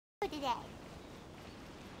today.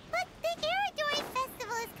 But the Iridori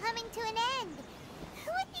Festival is coming to an end.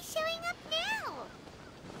 Who would be showing up now?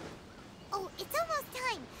 Oh, it's almost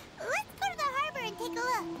time. Let's go to the harbor and take a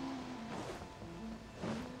look.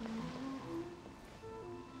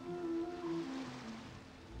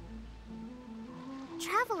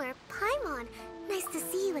 Traveler Paimon, nice to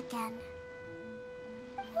see you again.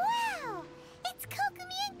 Wow! It's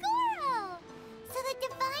Kokomi and Gorou! So the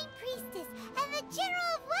Divine Priestess and the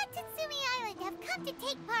General of Watatsumi Island have come to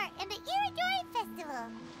take part in the Iridori Festival.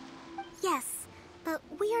 Yes, but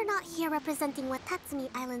we are not here representing Watatsumi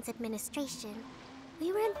Island's administration.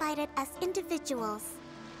 We were invited as individuals.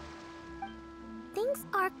 Things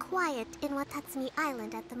are quiet in Watatsumi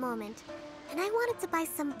Island at the moment, and I wanted to buy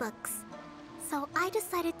some books. So I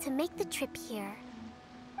decided to make the trip here.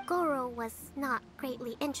 Gorou was not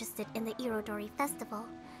greatly interested in the Irodori Festival,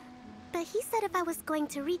 but he said if I was going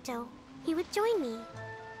to Rito, he would join me.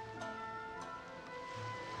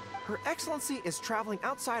 Her Excellency is traveling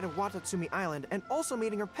outside of Watatsumi Island and also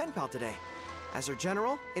meeting her pen pal today. As her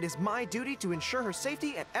general, it is my duty to ensure her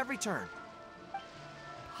safety at every turn.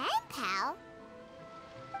 Pen pal?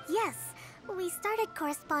 Yes, we started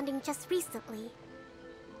corresponding just recently.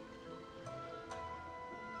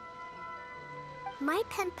 My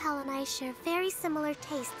pen pal and I share very similar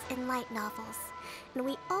tastes in light novels, and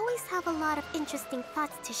we always have a lot of interesting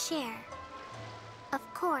thoughts to share.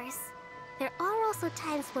 Of course, there are also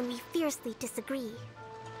times when we fiercely disagree.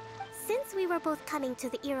 Since we were both coming to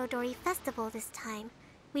the Irodori Festival this time,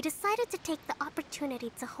 we decided to take the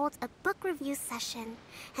opportunity to hold a book review session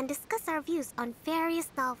and discuss our views on various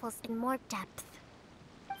novels in more depth.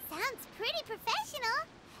 Sounds pretty professional.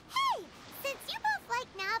 Hey, since you both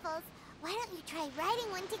like novels, why don't you try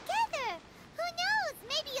writing one together? Who knows?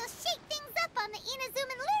 Maybe you'll shake things up on the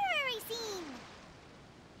Inazuman literary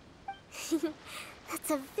scene.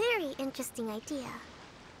 That's a very interesting idea.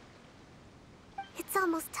 It's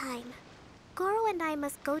almost time. Gorou and I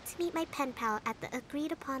must go to meet my pen pal at the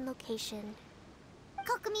agreed-upon location.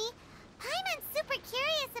 Kokomi, Paimon's super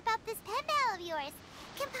curious about this pen pal of yours.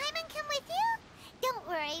 Can Paimon come with you? Don't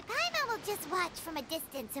worry, Paimon will just watch from a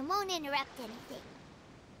distance and won't interrupt anything.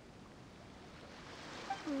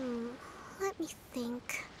 Let me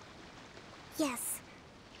think. Yes,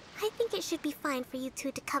 I think it should be fine for you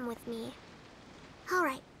two to come with me.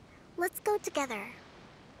 Alright, let's go together.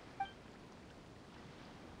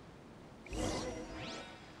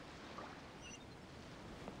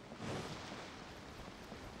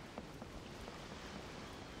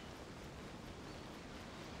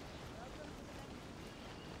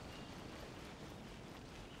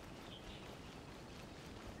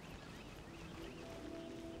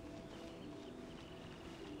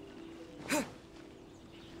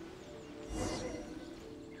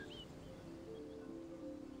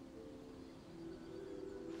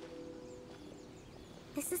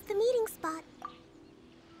 This is the meeting spot.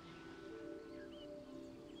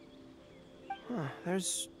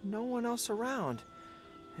 There's no one else around.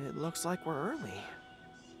 It looks like we're early.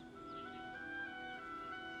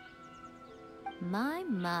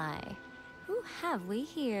 My. Who have we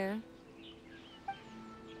here?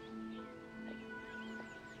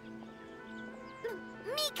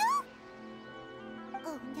 Miko?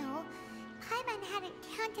 Oh no, Paimon hadn't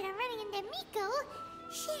counted on running into Miko.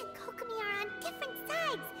 She and Kokomi are on different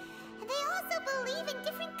sides, and they also believe in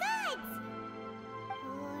different gods.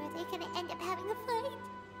 Or are they gonna end up having a fight?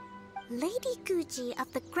 Lady Guji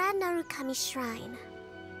of the Grand Narukami Shrine.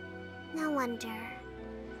 No wonder.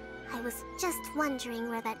 I was just wondering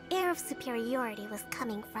where that air of superiority was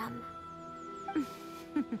coming from.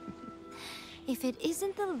 If it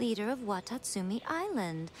isn't the leader of Watatsumi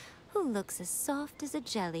Island, who looks as soft as a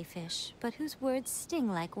jellyfish, but whose words sting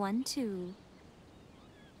like one too.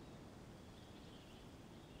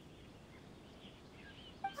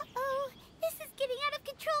 Uh-oh, this is getting out of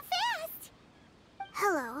control fast!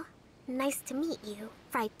 Hello. Nice to meet you,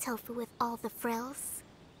 fried tofu with all the frills.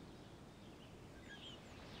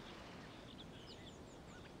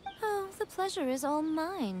 Oh, the pleasure is all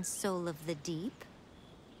mine, soul of the deep.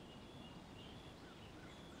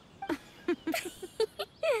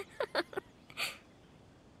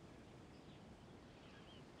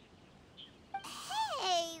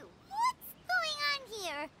 Hey, what's going on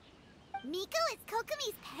here? Miko is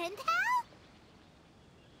Kokomi's pen pal?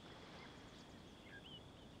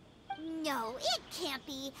 No, it can't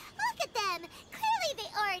be. Look at them. Clearly they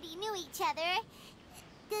already knew each other.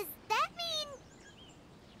 Does that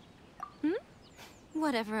mean...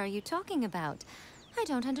 Whatever are you talking about? I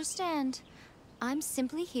don't understand. I'm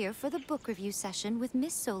simply here for the book review session with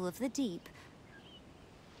Miss Soul of the Deep.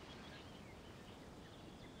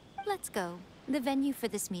 Let's go. The venue for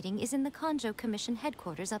this meeting is in the Konjo Commission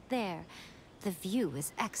headquarters up there. The view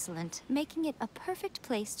is excellent, making it a perfect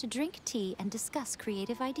place to drink tea and discuss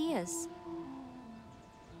creative ideas.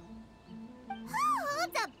 Who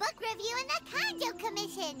holds a book review in the Konjo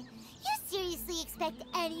Commission? You seriously expect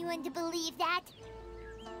anyone to believe that?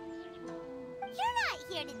 You're not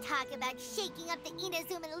here to talk about shaking up the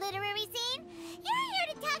Inazuma literary scene. You're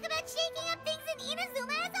here to talk about shaking up things in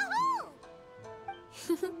Inazuma as a whole.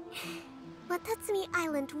 Watatsumi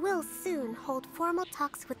Island will soon hold formal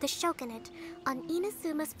talks with the Shogunate on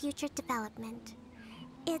Inazuma's future development.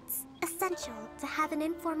 It's essential to have an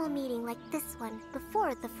informal meeting like this one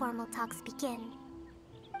before the formal talks begin.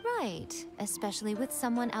 Right, especially with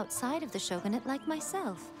someone outside of the Shogunate like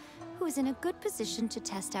myself, who is in a good position to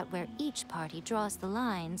test out where each party draws the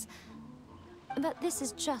lines. But this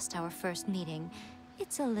is just our first meeting.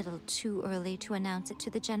 It's a little too early to announce it to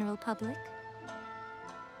the general public.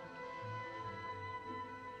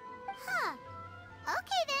 Huh.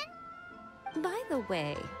 Okay then. By the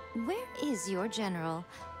way, where is your general?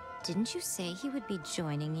 Didn't you say he would be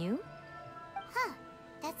joining you? Huh.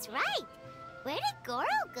 That's right. Where did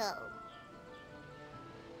Gorou go?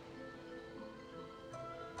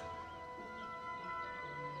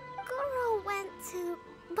 Gorou went to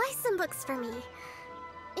buy some books for me.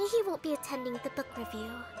 He won't be attending the book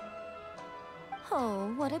review.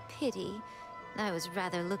 Oh, what a pity. I was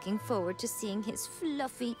rather looking forward to seeing his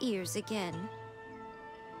fluffy ears again.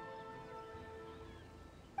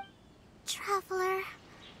 Traveler,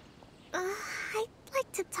 I'd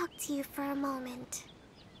like to talk to you for a moment.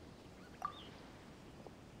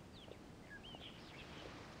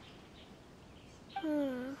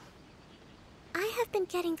 I have been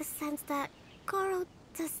getting the sense that Gorou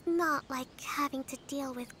does not like having to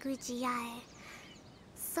deal with Gujiai.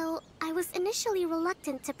 So I was initially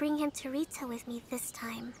reluctant to bring him to Rito with me this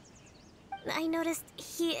time. I noticed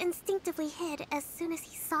he instinctively hid as soon as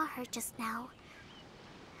he saw her just now.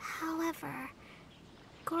 However,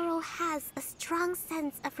 Gorou has a strong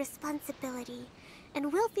sense of responsibility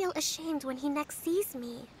and will feel ashamed when he next sees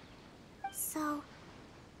me. So,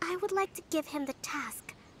 I would like to give him the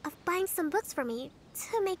task of buying some books for me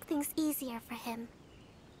to make things easier for him.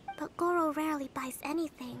 But Gorou rarely buys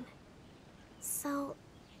anything. So,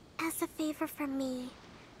 as a favor from me,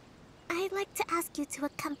 I'd like to ask you to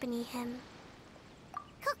accompany him.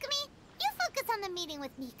 Kokomi, you focus on the meeting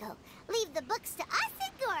with Miko. Leave the books to us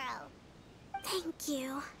and Gorou. Thank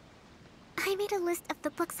you. I made a list of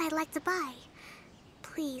the books I'd like to buy.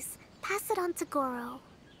 Please, pass it on to Gorou.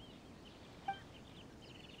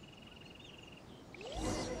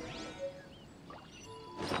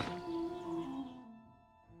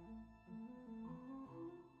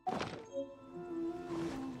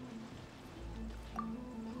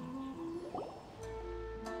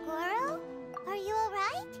 Gorou, are you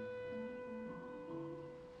alright?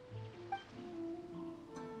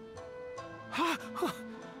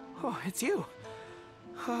 Oh, it's you.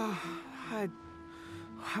 I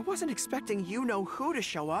wasn't expecting you-know-who to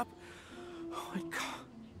show up. Oh,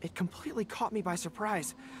 it completely caught me by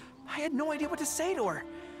surprise. I had no idea what to say to her.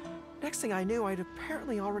 Next thing I knew, I'd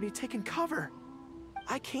apparently already taken cover.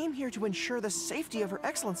 I came here to ensure the safety of Her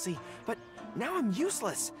Excellency, but now I'm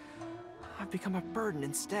useless. I've become a burden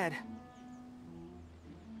instead.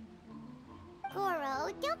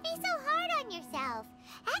 Gorou, don't be so hard on yourself.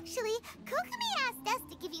 Actually, Kokomi asked us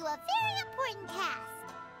to give you a very important task.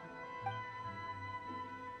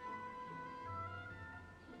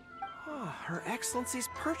 Oh, Her Excellency's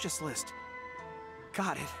purchase list.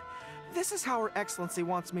 Got it. This is how Her Excellency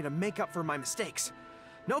wants me to make up for my mistakes.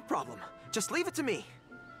 No problem. Just leave it to me.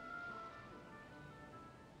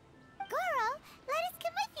 Gorou, let us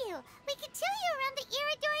come with you. We can show you around the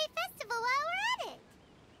Iridori Festival while we're at it.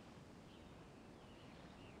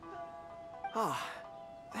 Oh,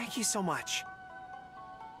 thank you so much.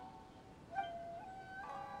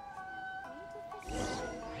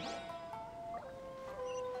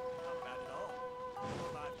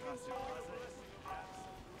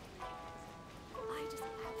 I just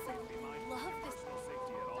absolutely love this.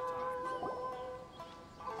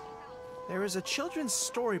 There is a children's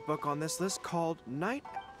storybook on this list called Night...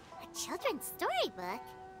 A children's storybook?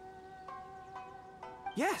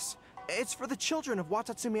 Yes, it's for the children of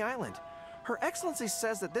Watatsumi Island. Her Excellency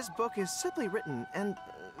says that this book is simply written and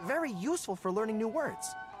very useful for learning new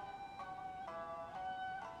words.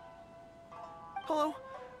 Hello,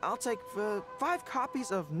 I'll take 5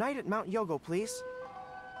 copies of Night at Mount Yogo, please.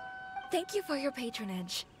 Thank you for your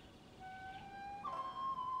patronage.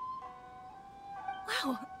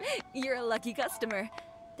 Wow, you're a lucky customer.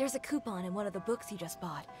 There's a coupon in one of the books you just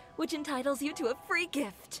bought, which entitles you to a free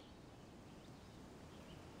gift.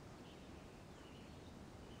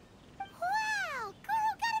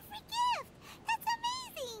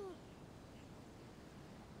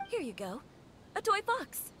 you go. A toy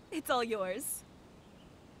box. It's all yours.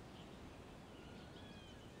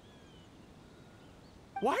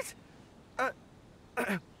 What?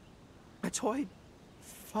 A toy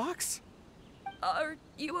fox? Are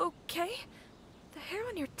you okay? The hair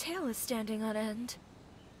on your tail is standing on end.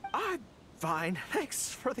 I'm fine.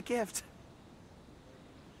 Thanks for the gift.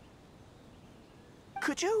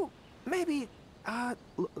 Could you maybe,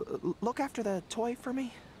 look after the toy for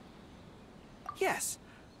me? Yes.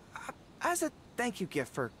 As a thank you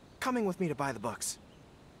gift for coming with me to buy the books.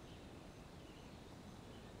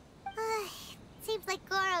 Seems like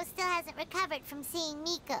Gorou still hasn't recovered from seeing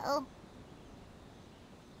Miko.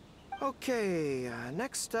 Okay,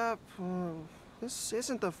 next up, this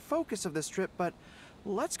isn't the focus of this trip, but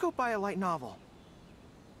let's go buy a light novel.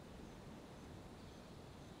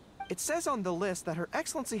 It says on the list that Her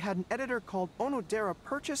Excellency had an editor called Onodera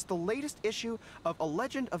purchase the latest issue of A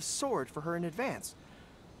Legend of Sword for her in advance.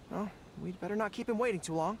 Well, we'd better not keep him waiting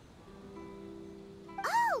too long.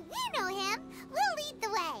 Oh, we know him! We'll lead the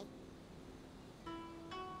way!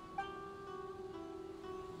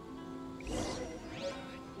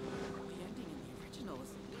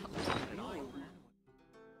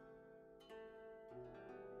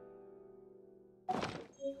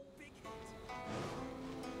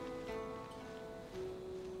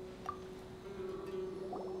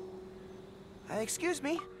 Excuse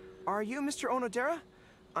me, are you Mr. Onodera?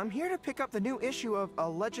 I'm here to pick up the new issue of A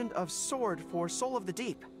Legend of Sword for Soul of the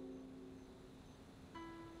Deep.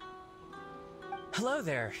 Hello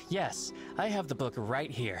there. Yes, I have the book right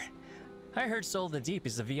here. I heard Soul of the Deep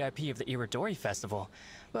is the VIP of the Iridori Festival,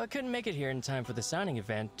 but couldn't make it here in time for the signing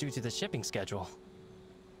event due to the shipping schedule.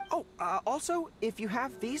 Oh, also, if you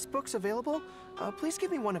have these books available, please give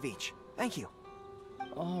me one of each. Thank you.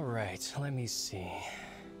 All right, let me see.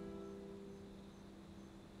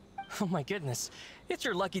 Oh my goodness, it's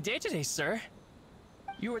your lucky day today, sir.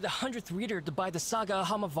 You are the 100th reader to buy the Saga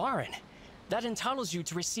Hamavaran. That entitles you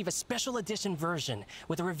to receive a special edition version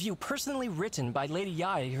with a review personally written by Lady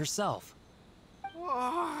Yae herself. Whoa,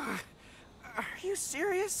 are you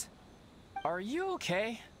serious? Are you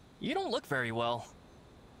okay? You don't look very well.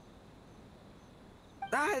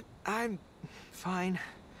 I'm fine.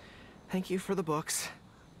 Thank you for the books.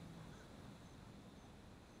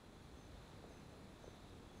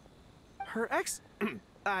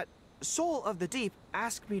 Soul of the Deep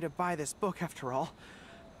asked me to buy this book after all.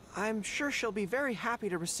 I'm sure she'll be very happy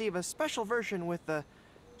to receive a special version with the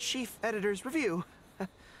chief editor's review.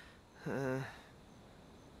 Gorou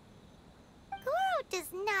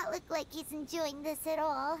does not look like he's enjoying this at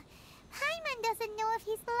all. Paimon doesn't know if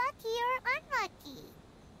he's lucky or unlucky.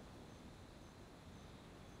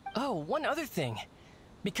 Oh, one other thing.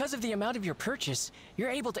 Because of the amount of your purchase, you're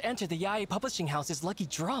able to enter the Yae Publishing House's lucky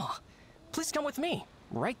draw. Please come with me.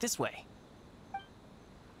 Right this way.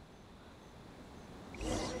 The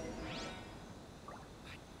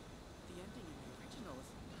ending in the original is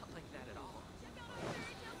not like that at all.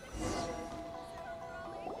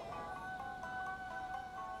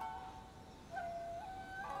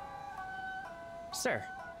 Sir,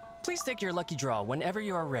 please take your lucky draw whenever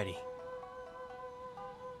you are ready.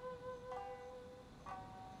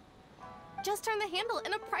 Just turn the handle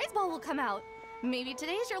and a prize ball will come out. Maybe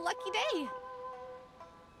today's your lucky day.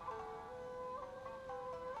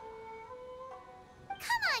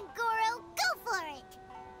 Come on, Gorou, go for it!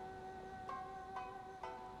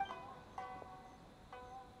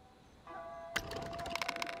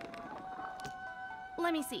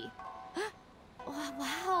 Let me see.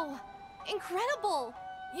 Wow! Incredible!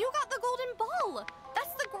 You got the golden ball!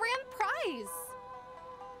 That's the grand prize!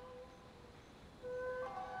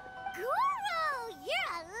 Gorou,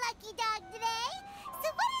 you're a lucky dog today! So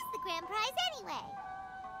what is the grand prize anyway?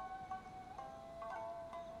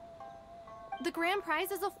 The grand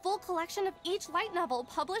prize is a full collection of each light novel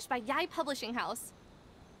published by Yae Publishing House.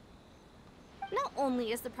 Not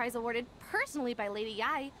only is the prize awarded personally by Lady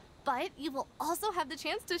Yae, but you will also have the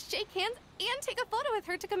chance to shake hands and take a photo with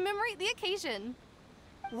her to commemorate the occasion.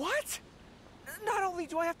 What? Not only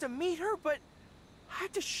do I have to meet her, but I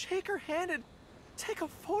have to shake her hand and take a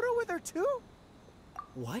photo with her too?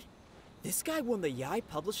 What? This guy won the Yae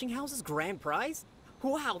Publishing House's grand prize?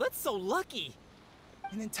 Wow, that's so lucky!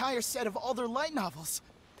 An entire set of all their light novels.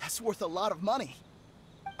 That's worth a lot of money.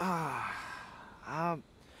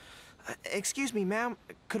 Excuse me, ma'am.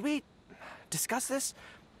 Could we discuss this?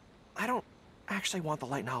 I don't actually want the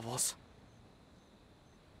light novels.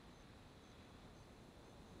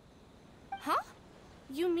 Huh?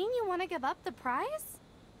 You mean you want to give up the prize?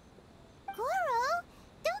 Gorou,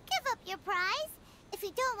 don't give up your prize. If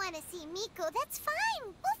you don't want to see Miko, that's fine.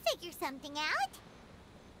 We'll figure something out.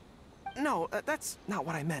 No, that's not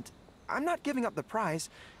what I meant. I'm not giving up the prize,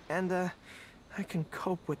 and, I can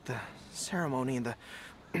cope with the ceremony and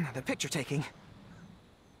the picture taking.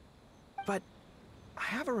 But I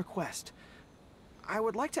have a request. I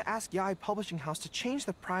would like to ask Yae Publishing House to change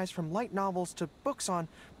the prize from light novels to books on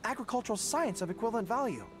agricultural science of equivalent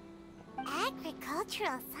value.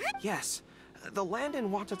 Agricultural science? Yes. The land in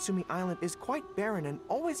Watatsumi Island is quite barren and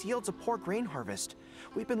always yields a poor grain harvest.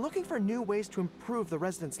 We've been looking for new ways to improve the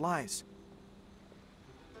residents' lives.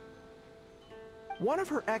 One of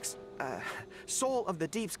her Soul of the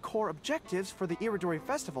Deep's core objectives for the Iridori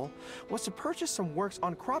Festival was to purchase some works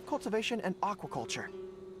on crop cultivation and aquaculture.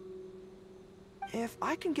 If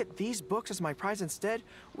I can get these books as my prize instead,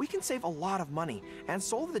 we can save a lot of money, and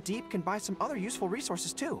Soul of the Deep can buy some other useful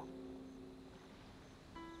resources too.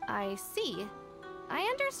 I see. I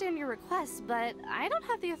understand your request, but I don't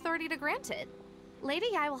have the authority to grant it. Lady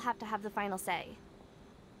Yae will have to have the final say.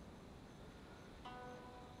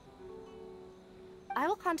 I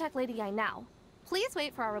will contact Lady Yae now. Please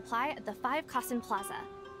wait for our reply at the 5 Kasen Plaza.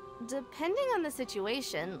 Depending on the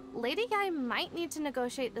situation, Lady Yae might need to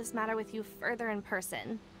negotiate this matter with you further in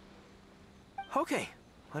person. Okay,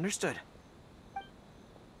 understood.